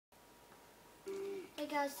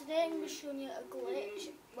guys, today I'm going to be showing you a glitch,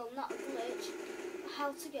 well not a glitch,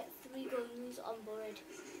 how to get 3 guns on board.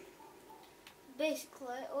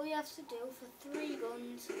 Basically, all you have to do for 3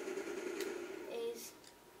 guns is,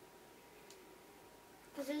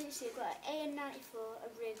 because as you see you've got an AN-94, a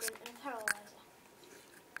ray gun and a paralyzer.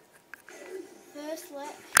 Firstly,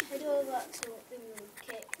 head over to the mule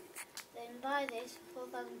kit, then buy this for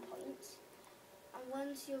 4,000 points, and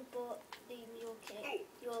once you've bought the mule kit,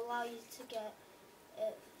 you'll allow you to get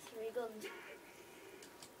 3 guns.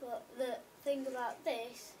 But the thing about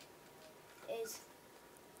this is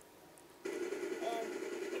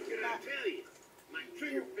that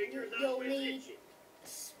you'll need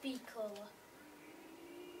speed cola.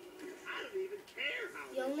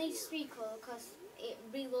 You'll need speed cola because it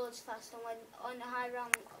reloads fast, and when on a high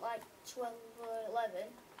round like 12 or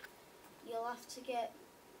 11, you'll have to get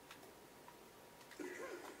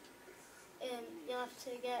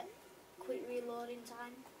quick reloading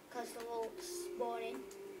time because they will spawn in.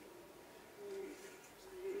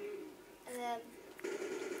 And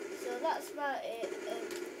so that's about it.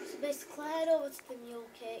 So basically head over to the mule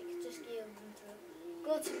cake, just give them through.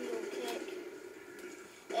 Go to mule cake,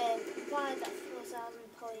 buy that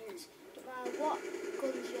 4,000 points. Don't matter what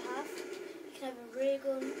guns you have. You can have a ray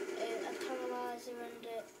gun, a paralyzer and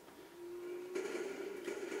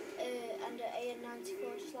an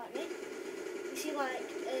AN-94 just like me. You see like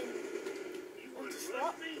want to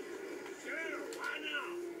swap.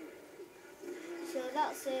 So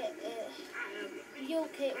that's it. Mule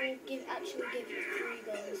kit will actually give you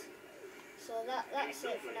 3 guns. So that's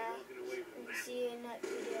it for now. And we'll see you in the next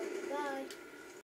video. Bye.